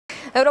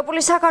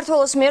ევროპული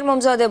საქართველოს მიერ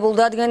მომზადებულ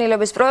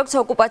დადგენილების პროექტს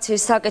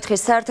ოკუპაციის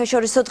საკითხის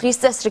საერთაშორისო დღის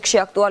წესრიგში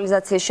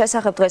აქტუალიზაციის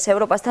შესახებ დღეს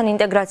ევროპასთან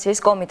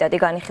ინტეგრაციის კომიტეტი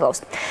განიხილავს.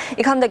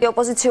 იქამდე კი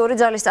ოპოზიციური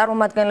ძალის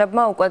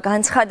წარმომადგენლებმა უკვე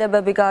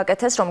განცხადებები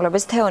გააკეთეს,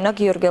 რომლებიც თეონა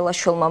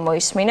გიორგელაშვილმა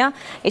მოისმინა.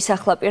 ის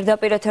ახლა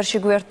პირდაპირ ეთერში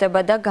გვერდება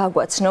და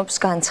გაგვაცნობს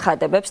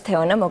განცხადებებს.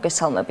 თეონა,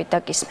 მოგესალმებით და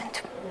გისმენთ.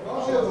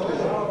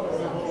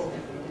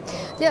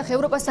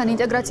 ევროპასთან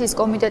ინტეგრაციის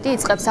კომიტეტი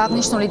იწყებს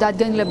აღნიშნული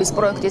დადგენილების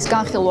პროექტის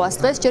განხილვას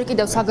დღეს. ჯერ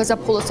კიდევ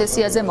საგაზაფხულო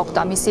სესიაზე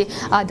მოხდა მისი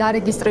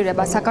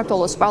დარეგისტრირება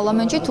საქართველოს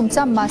პარლამენტში,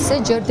 თუმცა მასზე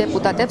ჯერ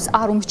დეპუტატებს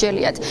არ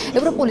უმსჯელიათ.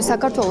 ევროპული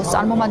საქართველოს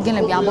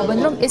წარმომადგენლები ამბობენ,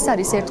 რომ ეს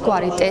არის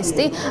ერთგვარი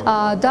ტესტი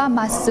და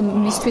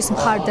მისთვის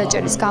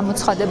მხარდაჭერის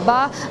გამოცხადება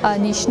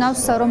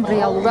ნიშნავს, რომ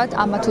რეალურად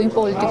ამა თუ იმ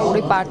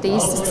პოლიტიკური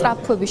პარტიის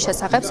სწრაფვების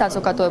შესახებ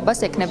საზოგადოებას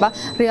ექნება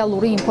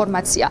რეალური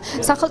ინფორმაცია.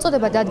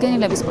 სახელწოდება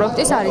დადგენილების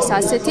პროექტის არის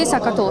ასეთი: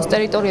 საქართველოს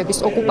ტერიტორიების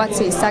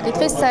ოკუპაციის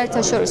საკითხის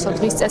საერთაშორისო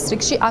დღის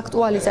წესრიგში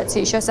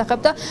აქტუალიზაციის შესახებ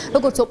და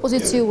როგორც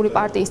ოპოზიციური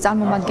პარტიის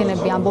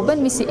წარმომადგენლები ამბობენ,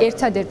 მისი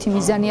ერთადერთი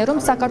მიზანია, რომ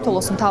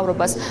საქართველოს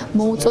მთავრობას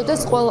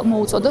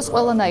მოუწოდოს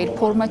ყველანაირ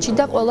ფორმატში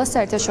და ყველა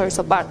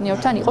საერთაშორისო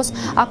პარტნიორთან იყოს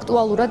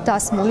აქტუალურად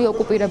დასმული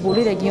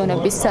ოკუპირებული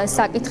რეგიონების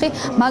საკითხი.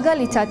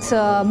 მაგალითად,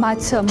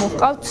 მათ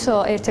მოჰყავთ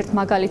ერთ-ერთ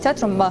მაგალითად,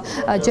 რომ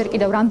ჯერ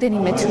კიდევ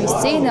რამდენიმე თვის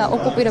წინ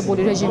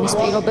ოკუპირებული რეჟიმის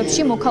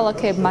პირობებში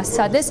მოქალაქეებმა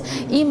სცადეს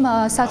იმ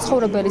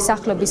საცხოვრებელი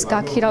სახლების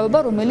გაქირავება,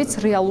 რომელიც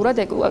რეალურად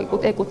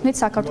ეკუთვნით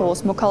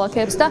საქართველოს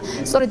მოქალაქეებს და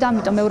სწორედ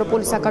ამიტომ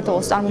ევროპული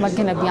საქართველოს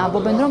წარმომადგენლები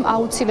ამბობენ, რომ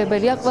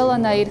აუცილებელია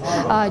ყველანაირ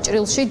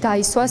ჭრილში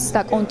დაისვას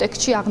და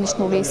კონტექსტში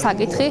აღნიშნული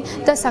საკითხი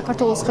და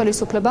საქართველოს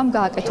ხელისუფლებამ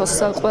გააკეთოს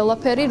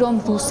ყველაფერი, რომ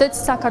რუსეთს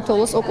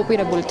საქართველოს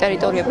ოკუპირებული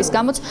ტერიტორიების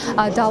გამოც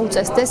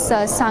დაუწესდეს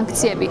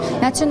სანქციები.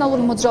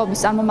 ნაციონალური მოძრაობის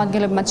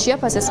წარმომადგენლებმა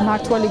შეაფასეს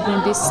მმართველი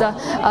გუნდის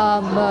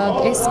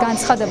ეს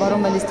განცხადება,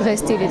 რომელიც დღეს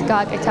დილით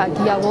გააკეთა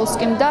გია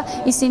ვოლსკიმ და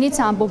ისინიც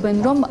ამბობენ,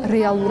 რომ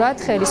რეალურად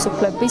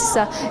ხელისუფლების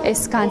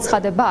ეს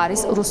განცხადება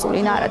არის რუსული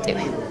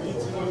ნარატივი.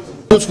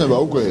 ოცნება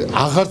უკვე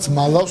აღარც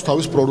მალავს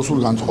თავის პრორუსულ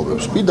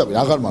განწყობებს. პირდაპირ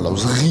აღარ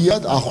მალავს,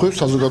 ღიად ახვევს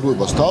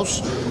საზოგადოებას თავს,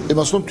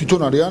 იმას რომ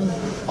თვითონ არიან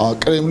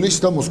კრემლის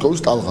და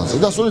მოსკოვის ტალღაზე.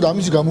 და სწორედ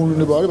ამის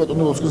გამოვლენა არის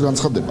ბატონო ვოლსკის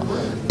განცხადება.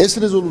 ეს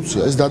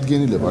რეზოლუცია, ეს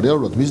დადგენილება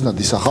რეალურად მიზნად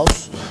ისახავს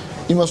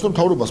იმას, რომ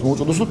მთავრობას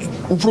მოუწოდოს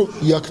უფრო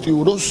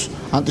იაქტიუროს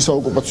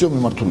ანტისაოკუპაციო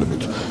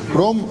მიმართულებით,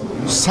 რომ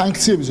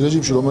სანქციების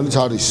რეჟიმში, რომელიც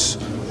არის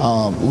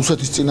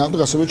რუსეთის წინააღმდეგ,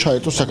 ასევე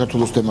ჩაერთოს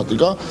საქართველოს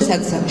თემატიკა.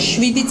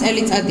 7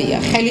 წელიწადია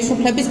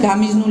ხელისუფლების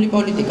გამიზნული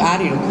პოლიტიკა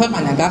არის, რომ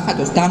ქვეყანა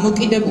გახადოს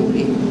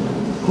დამოკიდებული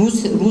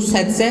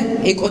რუსეთზე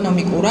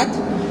ეკონომიკურად.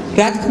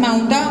 რა თქმა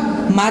უნდა,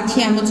 მათი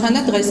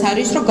ამოცანა დღეს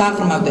არის, რომ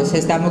გაღრმავდეს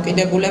ეს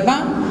დამოკიდებულება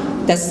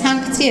და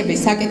სანქციების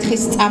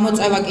საკითხის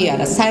წამოწევა კი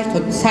არა,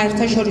 საერთოდ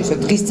საერთაშორისო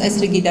დღის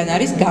წესრიგიდან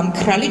არის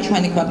გამქრალი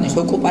ჩვენი ქვეყნის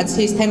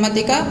ოკუპაციის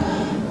თემატიკა.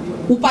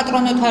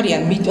 უპატრონოთ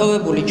არიან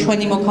მიტოვებული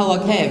ჩვენი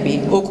მოქალაქეები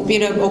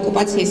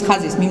ოკუპაციის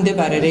ხაზის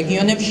მიმდებარე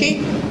რეგიონებში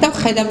და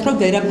ვხედავთ, რომ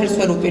ვერაფერს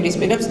ვერ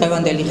უპირისპირებს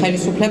დღევანდელი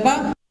ხელისუფლება.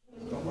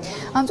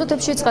 ამ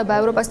წუთებში იწყება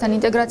ევროპასთან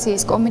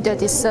ინტეგრაციის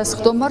კომიტეტის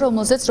სხდომა,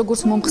 რომელზეც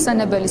როგორც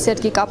მომხსენებელი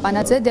სერგი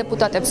კაპანაძე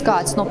დეპუტატებს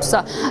გააცნობს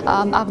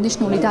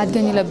აღნიშნული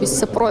დადგენილების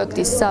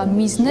პროექტის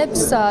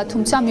მიზნებს,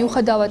 თუმცა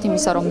მიუხედავად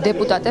იმისა, რომ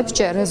დეპუტატებს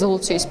ჯერ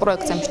რეზოლუციის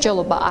პროექტზე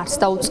მსჯელობა არც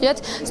დაუწყიათ,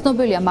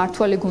 ცნობილია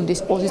მმართველი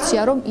გუნდის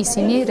პოზიცია, რომ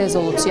ისინი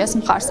რეზოლუციას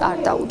მხარს არ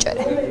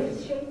დაუჭერენ.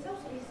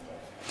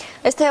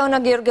 ეს თეონა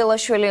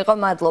გიორგელაშვილი იყო,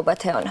 მადლობა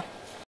თეონა.